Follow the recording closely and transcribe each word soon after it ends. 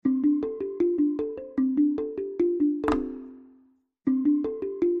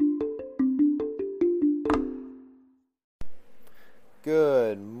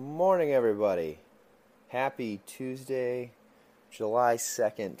morning, everybody. Happy Tuesday, July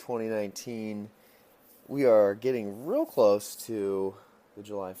 2nd, 2019. We are getting real close to the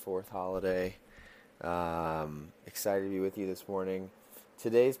July 4th holiday. Excited to be with you this morning.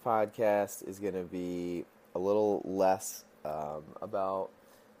 Today's podcast is going to be a little less about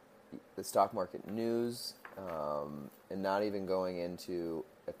the stock market news and not even going into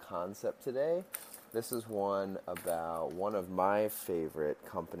a concept today. This is one about one of my favorite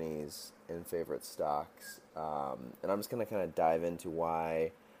companies and favorite stocks. And I'm just going to kind of dive into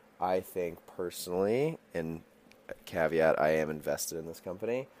why I think personally, and caveat, I am invested in this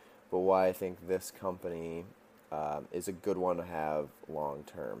company, but why I think this company is a good one to have long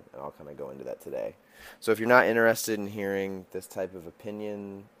term. And I'll kind of go into that today. So if you're not interested in hearing this type of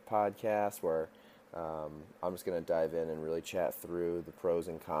opinion podcast where I'm just going to dive in and really chat through the pros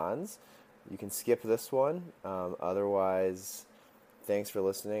and cons, you can skip this one. Otherwise, thanks for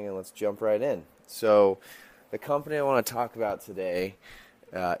listening, and let's jump right in. So the company I want to talk about today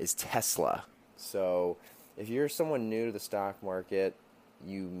is Tesla. So if you're someone new to the stock market,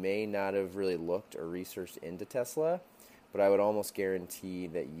 you may not have really looked or researched into Tesla, but I would almost guarantee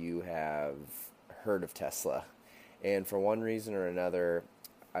that you have heard of Tesla. And for one reason or another,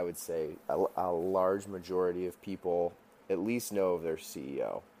 I would say a large majority of people at least know of their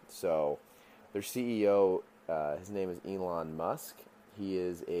CEO. So their CEO, his name is Elon Musk. He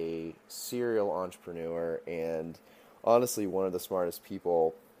is a serial entrepreneur and honestly one of the smartest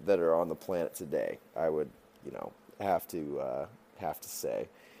people that are on the planet today. I would, have to say.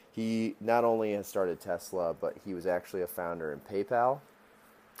 He not only has started Tesla, but he was actually a founder in PayPal.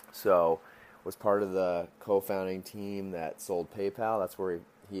 So was part of the co-founding team that sold PayPal. That's where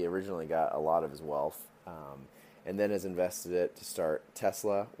he originally got a lot of his wealth. And then has invested it to start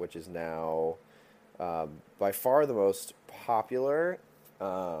Tesla, which is now by far the most popular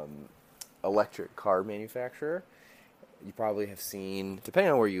electric car manufacturer. You probably have seen,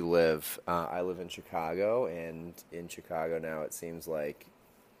 depending on where you live, I live in Chicago, and in Chicago now it seems like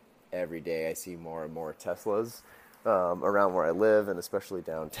every day I see more and more Teslas around where I live, and especially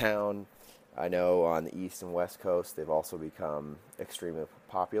downtown. I know on the East and West Coast they've also become extremely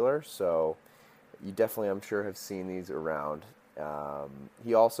popular, so you definitely, I'm sure, have seen these around.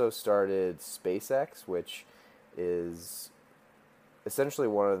 He also started SpaceX, which is essentially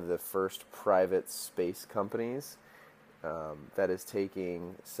one of the first private space companies that is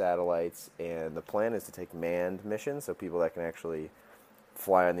taking satellites, and the plan is to take manned missions, so people that can actually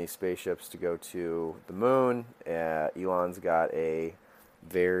fly on these spaceships to go to the moon. Elon's got a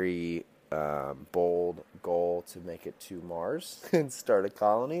very bold goal to make it to Mars and start a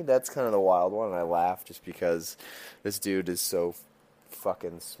colony. That's kind of the wild one, and I laugh just because this dude is so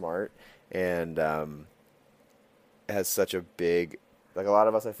fucking smart and has such a big, like a lot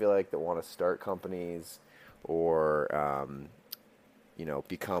of us I feel like that want to start companies or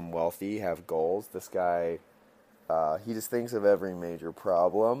become wealthy, have goals. This guy, he just thinks of every major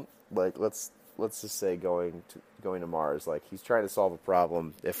problem. Like let's just say going to Mars. Like he's trying to solve a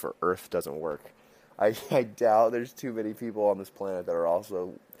problem if Earth doesn't work. I doubt there's too many people on this planet that are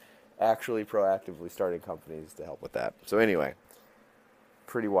also actually proactively starting companies to help with that. So anyway,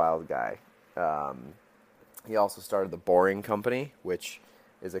 pretty wild guy. He also started the Boring Company, which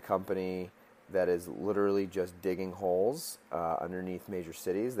is a company that is literally just digging holes underneath major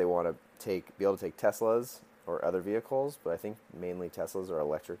cities. They want to be able to take Teslas or other vehicles, but I think mainly Teslas are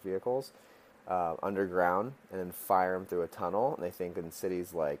electric vehicles, underground, and then fire them through a tunnel. And they think in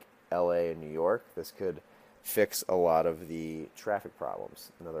cities like LA and New York, this could fix a lot of the traffic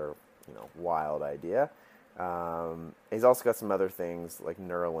problems. Another, wild idea. He's also got some other things like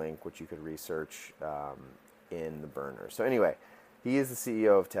Neuralink, which you could research in the burner. So anyway, he is the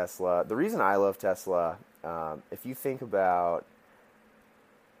CEO of Tesla. The reason I love Tesla, if you think about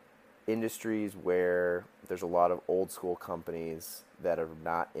industries where there's a lot of old school companies that are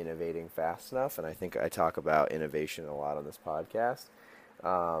not innovating fast enough, and I think I talk about innovation a lot on this podcast,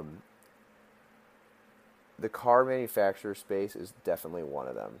 the car manufacturer space is definitely one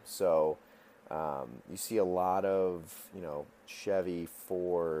of them. So you see a lot of, Chevy,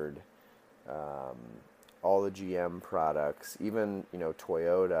 Ford, all the GM products, even,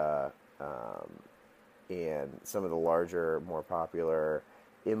 Toyota, and some of the larger, more popular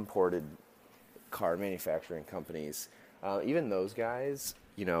imported car manufacturing companies. Even those guys,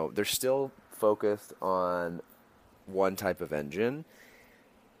 they're still focused on one type of engine.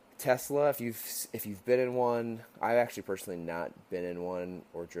 Tesla, if you've been in one, I've actually personally not been in one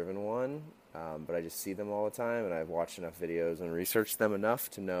or driven one, but I just see them all the time, and I've watched enough videos and researched them enough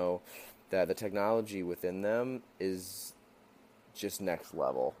to know that the technology within them is just next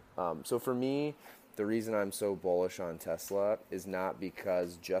level. So for me, the reason I'm so bullish on Tesla is not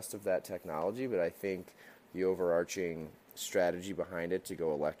because just of that technology, but I think the overarching strategy behind it to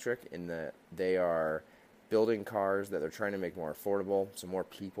go electric, in that they are building cars that they're trying to make more affordable, so more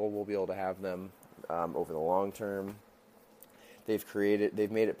people will be able to have them over the long term. They've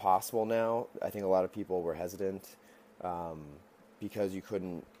made it possible now. I think a lot of people were hesitant because you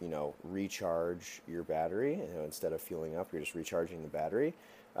couldn't, recharge your battery. Instead of fueling up, you're just recharging the battery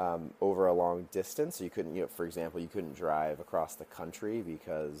over a long distance. So you couldn't, for example, you couldn't drive across the country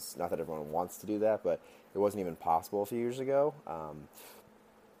because, not that everyone wants to do that, but it wasn't even possible a few years ago.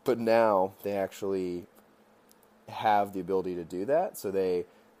 But now they actually have the ability to do that. So they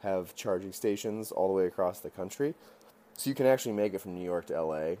have charging stations all the way across the country. So you can actually make it from New York to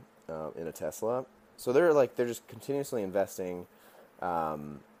LA in a Tesla. So they're just continuously investing.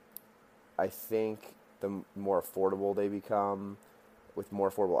 I think the more affordable they become, with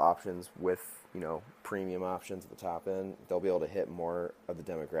more affordable options, with premium options at the top end, they'll be able to hit more of the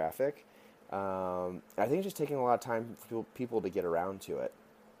demographic. I think it's just taking a lot of time for people to get around to it.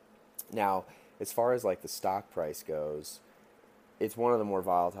 Now, as far as like the stock price goes, it's one of the more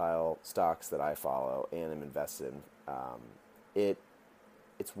volatile stocks that I follow and am invested in.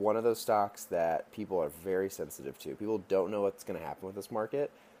 It's one of those stocks that people are very sensitive to. People don't know what's going to happen with this market,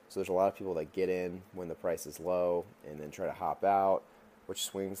 so there's a lot of people that get in when the price is low and then try to hop out, which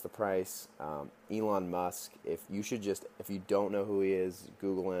swings the price. Elon Musk, if you don't know who he is,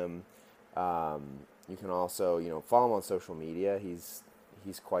 Google him. You can also follow him on social media. He's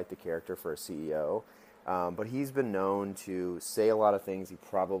quite the character for a CEO. But he's been known to say a lot of things he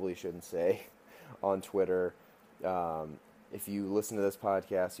probably shouldn't say on Twitter. If you listen to this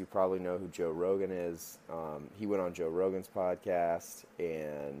podcast, you probably know who Joe Rogan is. He went on Joe Rogan's podcast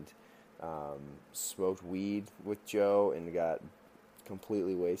and smoked weed with Joe and got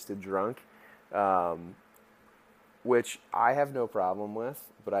completely wasted drunk, which I have no problem with,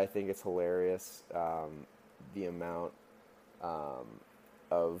 but I think it's hilarious the amount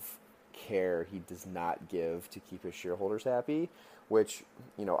of care he does not give to keep his shareholders happy, which,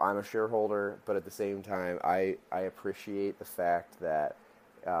 I'm a shareholder, but at the same time, I appreciate the fact that,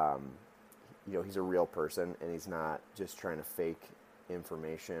 he's a real person and he's not just trying to fake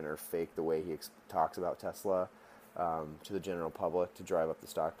information or fake the way he talks about Tesla to the general public to drive up the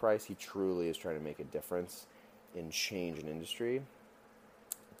stock price. He truly is trying to make a difference and change an industry.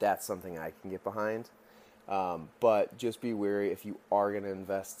 That's something I can get behind. But just be wary if you are going to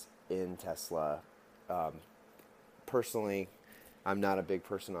invest in Tesla. Personally, I'm not a big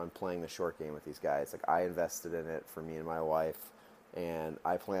person on playing the short game with these guys. Like, I invested in it for me and my wife, and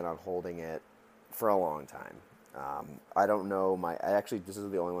I plan on holding it for a long time. I don't know this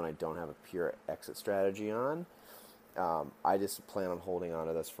is the only one I don't have a pure exit strategy on. I just plan on holding on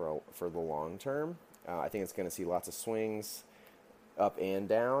to this for the long term. I think it's going to see lots of swings up and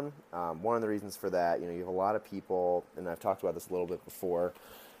down. One of the reasons for that, you have a lot of people, and I've talked about this a little bit before,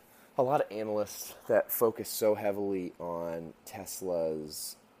 a lot of analysts that focus so heavily on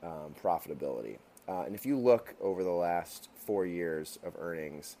Tesla's profitability. And if you look over the last 4 years of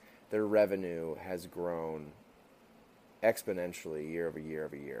earnings, their revenue has grown exponentially year over year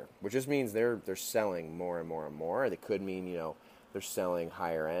over year, which just means they're selling more and more and more. That could mean, they're selling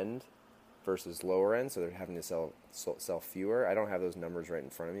higher end versus lower end, so they're having to sell fewer. I don't have those numbers right in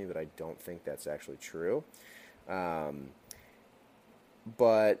front of me, but I don't think that's actually true.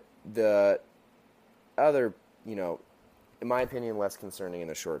 But the other, in my opinion, less concerning in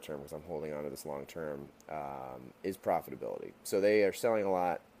the short term, because I'm holding on to this long term, is profitability. So they are selling a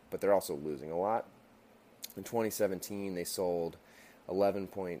lot, but they're also losing a lot. In 2017, they sold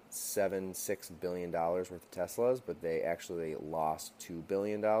 $11.76 billion worth of Teslas, but they actually lost $2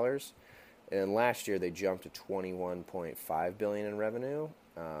 billion. And last year, they jumped to $21.5 billion in revenue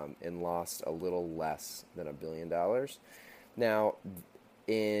and lost a little less than $1 billion. Now,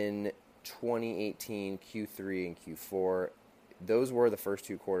 in 2018, Q3 and Q4, those were the first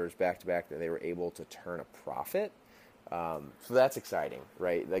 2 quarters back-to-back that they were able to turn a profit. So that's exciting,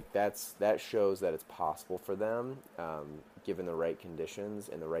 right? Like that shows that it's possible for them, given the right conditions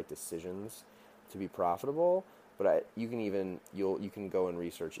and the right decisions, to be profitable. But you can go and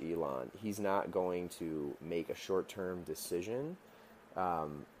research Elon. He's not going to make a short-term decision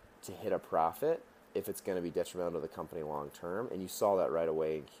to hit a profit if it's going to be detrimental to the company long term. And you saw that right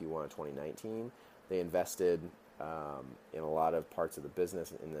away in Q1 of 2019. They invested in a lot of parts of the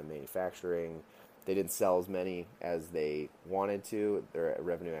business, in the manufacturing. They didn't sell as many as they wanted to. Their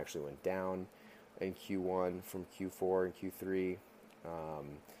revenue actually went down in Q1 from Q4 and Q3.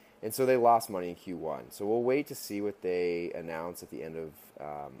 And so they lost money in Q1. So we'll wait to see what they announce at the end of,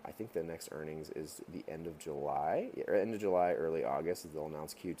 I think the next earnings is the end of July, or end of July, early August, they'll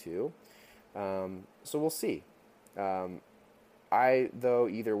announce Q2. So we'll see. Though,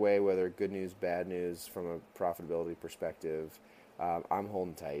 either way, whether good news, bad news, from a profitability perspective, I'm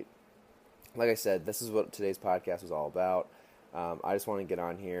holding tight. Like I said, this is what today's podcast was all about. I just want to get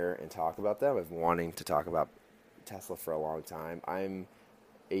on here and talk about them. I've been wanting to talk about Tesla for a long time. I'm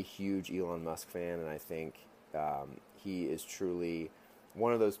a huge Elon Musk fan, and I think he is truly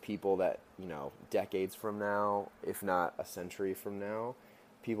one of those people that, decades from now, if not a century from now,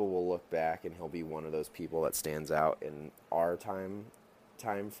 people will look back and he'll be one of those people that stands out in our time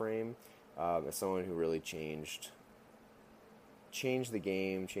frame as someone who really changed the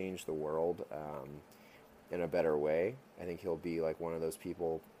game, changed the world in a better way. I think he'll be like one of those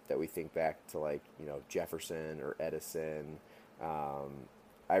people that we think back to, like, Jefferson or Edison.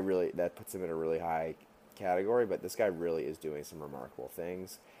 That puts him in a really high category, but this guy really is doing some remarkable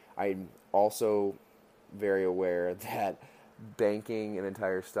things. I'm also very aware that banking an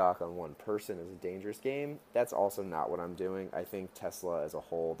entire stock on one person is a dangerous game. That's also not what I'm doing. I think Tesla as a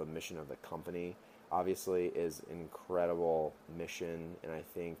whole, the mission of the company, obviously is an incredible mission, and I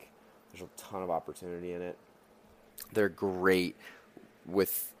think there's a ton of opportunity in it. They're great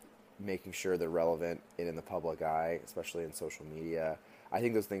with making sure they're relevant and in the public eye, especially in social media. I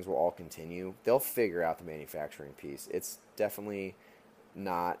think those things will all continue. They'll figure out the manufacturing piece. It's definitely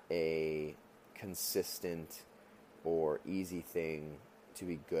not a consistent or easy thing to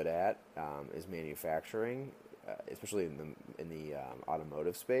be good at, is manufacturing, especially in the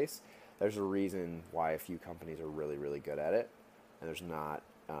automotive space. There's a reason why a few companies are really, really good at it, and there's not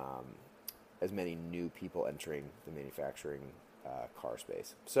as many new people entering the manufacturing car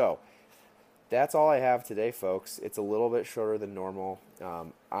space. So that's all I have today, folks. It's a little bit shorter than normal.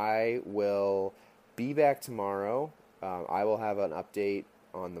 I will be back tomorrow. I will have an update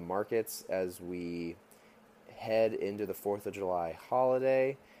on the markets as we head into the 4th of July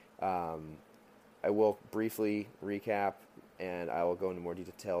holiday. I will briefly recap, and I will go into more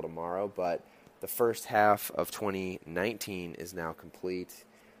detail tomorrow, but the first half of 2019 is now complete.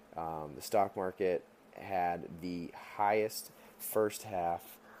 The stock market had the highest first half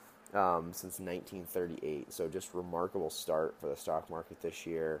since 1938, so just remarkable start for the stock market this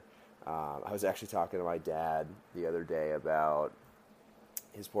year. I was actually talking to my dad the other day about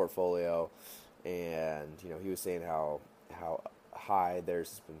his portfolio, and he was saying how high theirs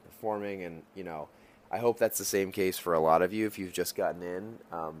has been performing, and I hope that's the same case for a lot of you if you've just gotten in.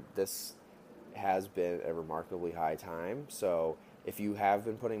 This has been a remarkably high time, so if you have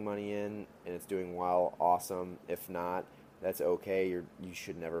been putting money in and it's doing well, awesome. If not, that's okay. You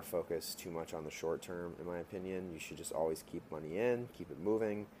should never focus too much on the short term, in my opinion. You should just always keep money in, keep it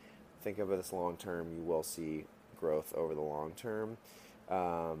moving. Think of it as long term. You will see growth over the long term.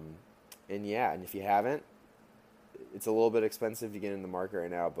 And if you haven't, it's a little bit expensive to get in the market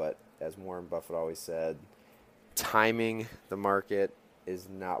right now, but as Warren Buffett always said, timing the market is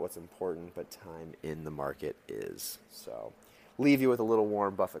not what's important, but time in the market is. So, leave you with a little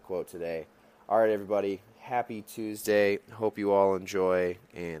Warren Buffett quote today. All right, everybody, happy Tuesday. Hope you all enjoy,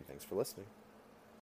 and thanks for listening.